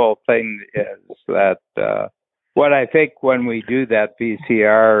whole thing is that what I think when we do that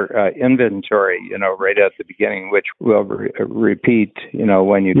VCR inventory, right at the beginning, which we'll repeat,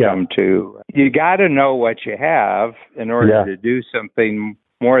 when you come to, you got to know what you have in order to do something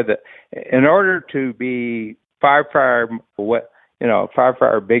more in order to be far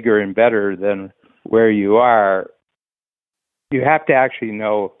bigger and better than where you are. You have to actually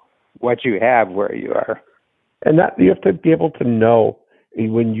know what you have where you are. And that you have to be able to know,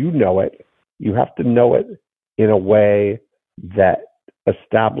 when you know it, you have to know it in a way that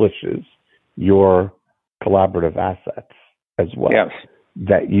establishes your collaborative assets as well. Yes.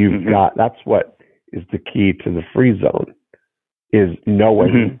 That you've got. That's what is the key to the free zone, is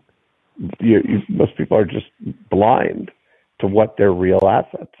knowing. Most people are just blind to what their real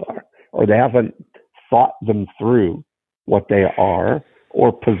assets are, or they haven't thought them through what they are,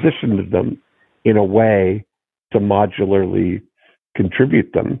 or positioned them in a way to modularly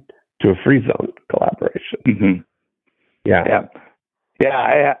contribute them to a free zone collaboration.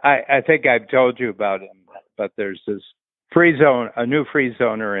 I think I've told you about him, but there's this a new free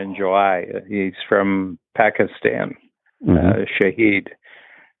zoner in July. He's from Pakistan, Shahid,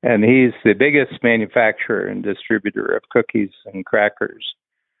 and he's the biggest manufacturer and distributor of cookies and crackers.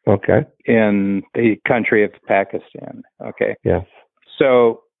 Okay. In the country of Pakistan. Okay. Yes.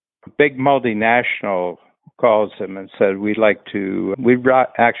 So a big multinational calls him and said, we'd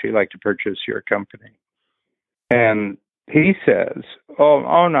actually like to purchase your company. And he says,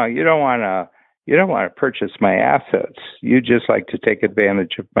 oh no, you don't want to purchase my assets. You just like to take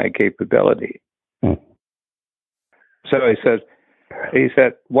advantage of my capability. So he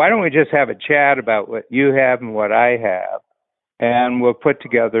said, why don't we just have a chat about what you have and what I have, and we'll put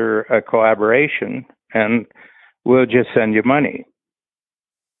together a collaboration, and we'll just send you money.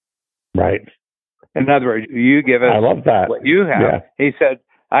 Right. In other words, you give us what you have. Yeah. He said,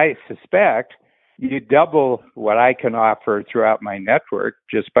 I suspect you double what I can offer throughout my network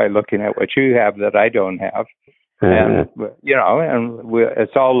just by looking at what you have that I don't have. And,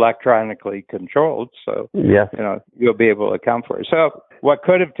 it's all electronically controlled. So, you'll be able to account for it. So what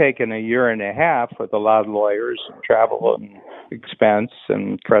could have taken a year and a half with a lot of lawyers and travel and expense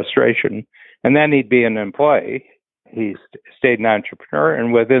and frustration, and then he'd be an employee, he stayed an entrepreneur,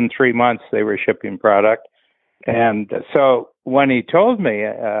 and within 3 months they were shipping product. And so when he told me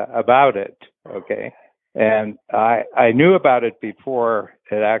about it, okay, and I knew about it before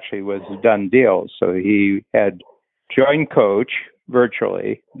it actually was a done deal. So he had joined Coach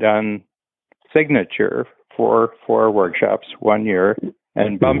virtually, done Signature for 4 workshops 1 year,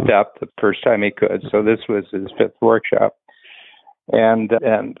 and bumped up the first time he could. So this was his 5th workshop. And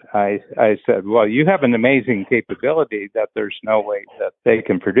I said, well, you have an amazing capability that there's no way that they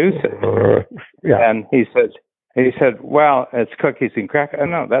can produce it. Yeah. And he said, well, it's cookies and crackers. Oh,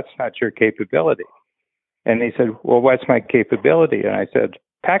 no, that's not your capability. And he said, well, what's my capability? And I said,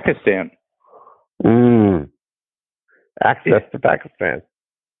 Pakistan. Access to Pakistan.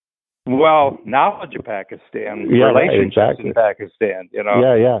 Well, knowledge of Pakistan, yeah, relationships right, exactly. in Pakistan, you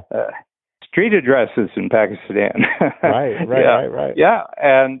know. Yeah. Street addresses in Pakistan. Right. Yeah,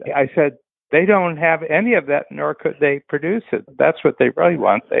 and I said, they don't have any of that, nor could they produce it. That's what they really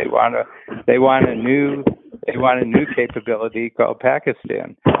want. They want a new capability called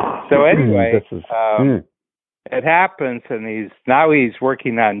Pakistan. So anyway, it happens, and he's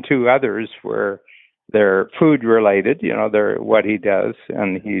working on 2 others where they're food related. You know, they're what he does,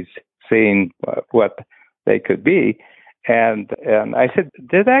 and he's seeing what they could be. And I said,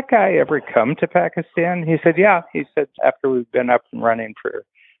 did that guy ever come to Pakistan? He said, yeah. He said, after we've been up and running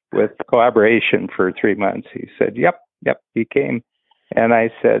with collaboration for 3 months, he said, yep, he came. And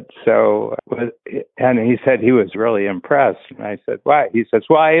I said, and he said he was really impressed. And I said, why? He says,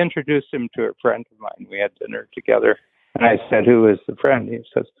 well, I introduced him to a friend of mine. We had dinner together. And I said, who is the friend? He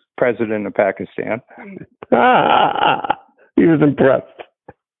says, President of Pakistan. He was impressed.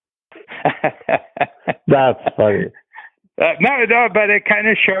 That's funny. No, but it kind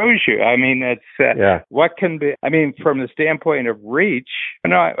of shows you. I mean, it's what can be. I mean, from the standpoint of reach,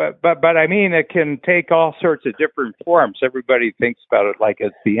 but I mean, it can take all sorts of different forms. Everybody thinks about it like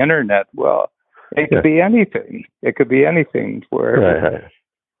it's the internet. Well, it could be anything. It could be anything. Where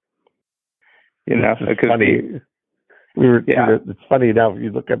you know, it could funny. It's funny now. If you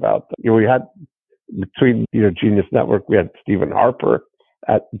look about, we had between Genius Network, we had Stephen Harper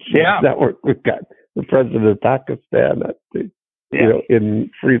at Genius Network. We've got the president of Pakistan at in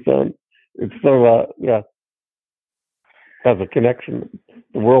Free Zone. It's so has a connection.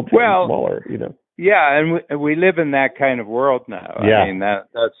 The world's smaller, Yeah, and we live in that kind of world now. Yeah. I mean,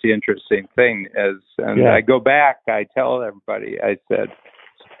 that's the interesting thing. I go back, I tell everybody, I said,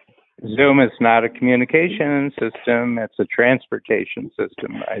 Zoom is not a communication system, it's a transportation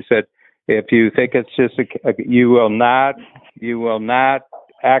system. I said, if you think it's just you will not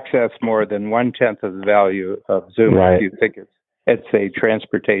access more than 1/10 of the value of Zoom if you think it's a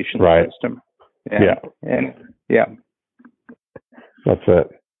transportation system. And that's it.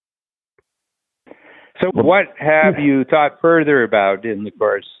 So what have you thought further about in the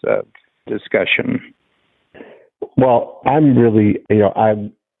course of discussion? Well, I'm really,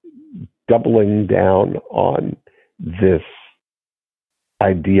 I'm doubling down on this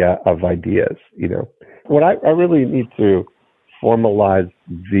idea of ideas. What I really need to formalize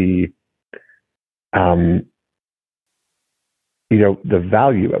the the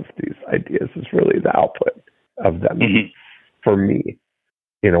value of these ideas is really the output of them for me,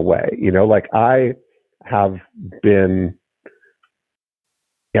 in a way. Like I have been,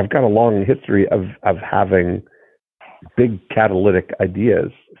 I've got a long history of having big catalytic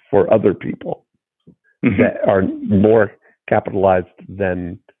ideas for other people that are more capitalized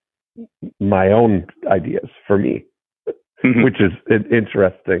than my own ideas for me, which is an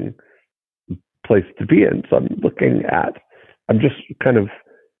interesting place to be in. So I'm just kind of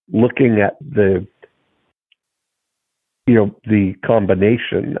looking at the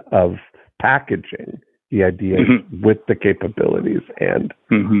combination of packaging the ideas with the capabilities and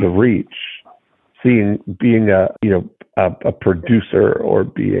the reach, being a producer or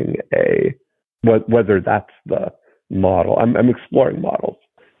being whether that's the model. I'm exploring models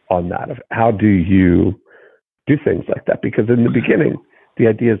on that of how do you do things like that, because in the beginning the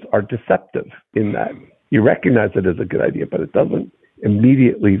ideas are deceptive in that you recognize it as a good idea, but it doesn't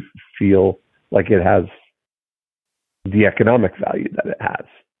immediately feel like it has the economic value that it has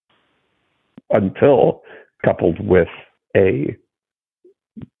until coupled with a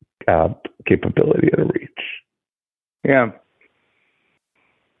capability and a reach. Yeah.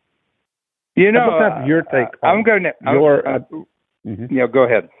 I'd have your take. Go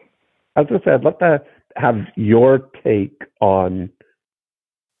ahead. As I said, I'd love to have your take on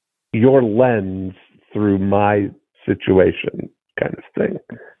your lens through my situation, kind of thing.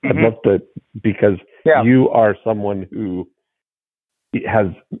 I'd love to, because you are someone who has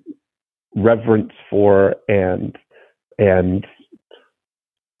reverence for and and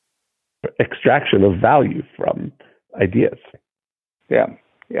extraction of value from ideas. Yeah.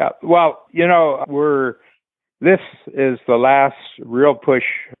 Well, this is the last real push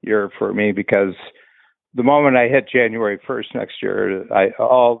year for me, because the moment I hit January 1st next year,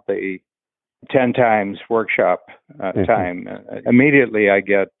 all the 10 times workshop time, immediately I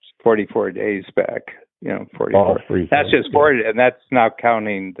get 44 days back. 44. That's just 40, and that's not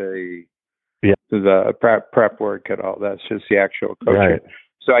counting the prep work at all. That's just the actual coaching. Right.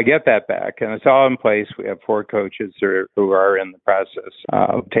 So I get that back, and it's all in place. We have 4 coaches who are in the process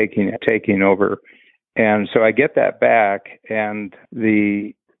of taking over, and so I get that back. And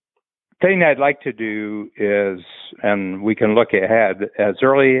the thing I'd like to do is, and we can look ahead as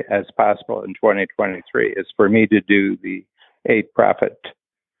early as possible in 2023, is for me to do the 8 profit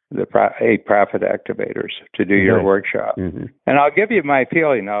activators, to do your workshop. And I'll give you my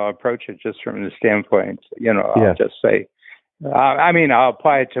feeling. I'll approach it just from the standpoint, I'll just say, I'll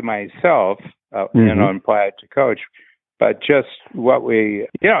apply it to myself, and apply it to coach, but just what we,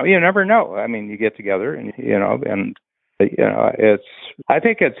 you never know. I mean, you get together and, I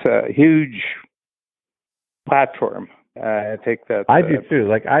think it's a huge platform. I think that I do too.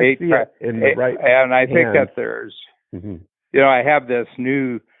 Like I see it in the right, and I think that there's, I have this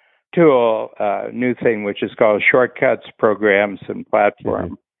new tool, new thing, which is called Shortcuts, Programs, and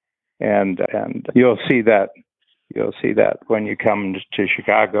Platform, and you'll see that when you come to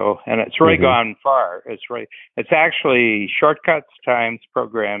Chicago, and it's really gone far. It's actually Shortcuts times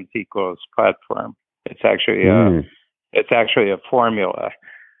Programs equals Platform. It's actually a formula.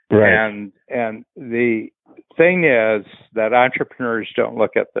 Right. And the thing is that entrepreneurs don't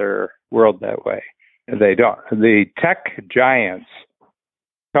look at their world that way. They don't. The tech giants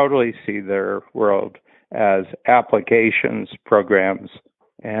totally see their world as applications, programs,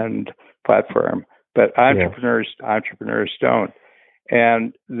 and platform. But entrepreneurs don't.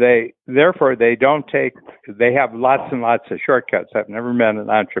 And they have lots and lots of shortcuts. I've never met an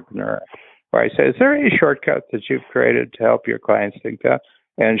entrepreneur where I say, is there any shortcut that you've created to help your clients think that?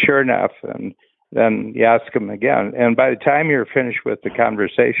 And sure enough, and then you ask them again. And by the time you're finished with the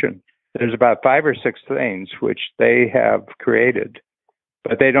conversation, there's about 5 or 6 things which they have created,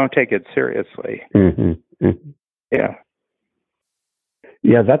 but they don't take it seriously.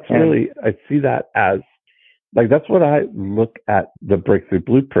 Yeah, that's really, I see that as, like, that's what I look at the Breakthrough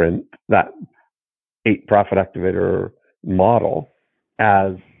Blueprint, that 8 profit activator model,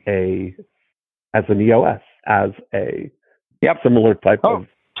 as an EOS, as a similar type of thing.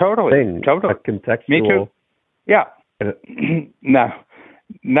 Totally. A contextual. Me too. Yeah.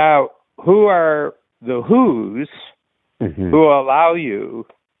 Now, who are the who's who allow you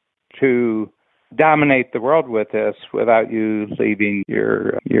to dominate the world with this without you leaving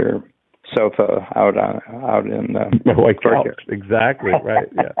your sofa out in the white couch? Exactly right.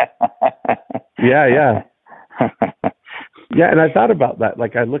 Yeah. Yeah, and I thought about that.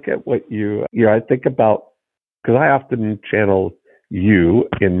 Like, I look at what I think about, because I often channel you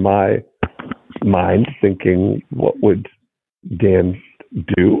in my mind, thinking, what would Dan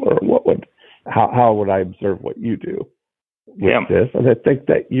do, or how would I observe what you do with this? And I think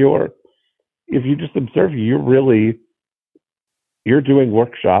that if you just observe, you're doing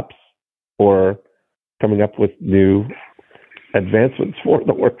workshops or coming up with new advancements for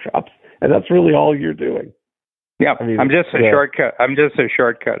the workshops, and that's really all you're doing. Yeah, I mean, I'm just a shortcut. I'm just a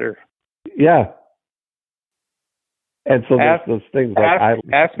shortcutter. Yeah. And so there's those things like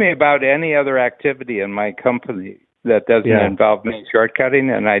ask me about any other activity in my company that doesn't involve me shortcutting,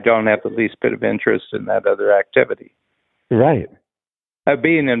 and I don't have the least bit of interest in that other activity. Right.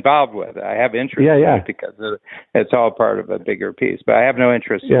 Being involved with it. I have interest in it because it's all part of a bigger piece, but I have no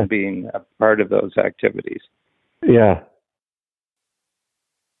interest in being a part of those activities. Yeah.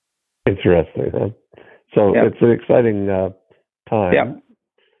 Interesting, huh? So it's an exciting time. Yeah.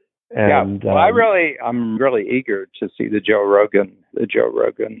 And well, I'm really eager to see the Joe Rogan.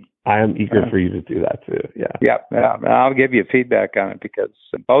 I am eager for you to do that too. Yeah. And I'll give you feedback on it, because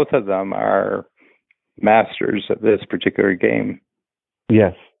both of them are masters of this particular game.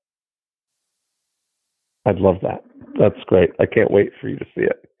 Yes. I'd love that. That's great. I can't wait for you to see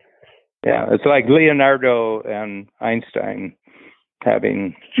it. Yeah, it's like Leonardo and Einstein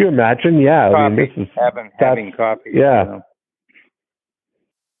having. Could you imagine? Yeah, coffee, I mean, this is having coffee. Yeah.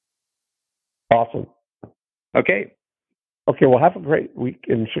 Awesome. Okay. Well, have a great week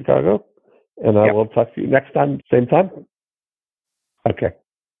in Chicago, and I will talk to you next time, same time. Okay.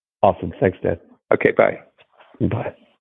 Awesome. Thanks, Dan. Okay. Bye. Bye.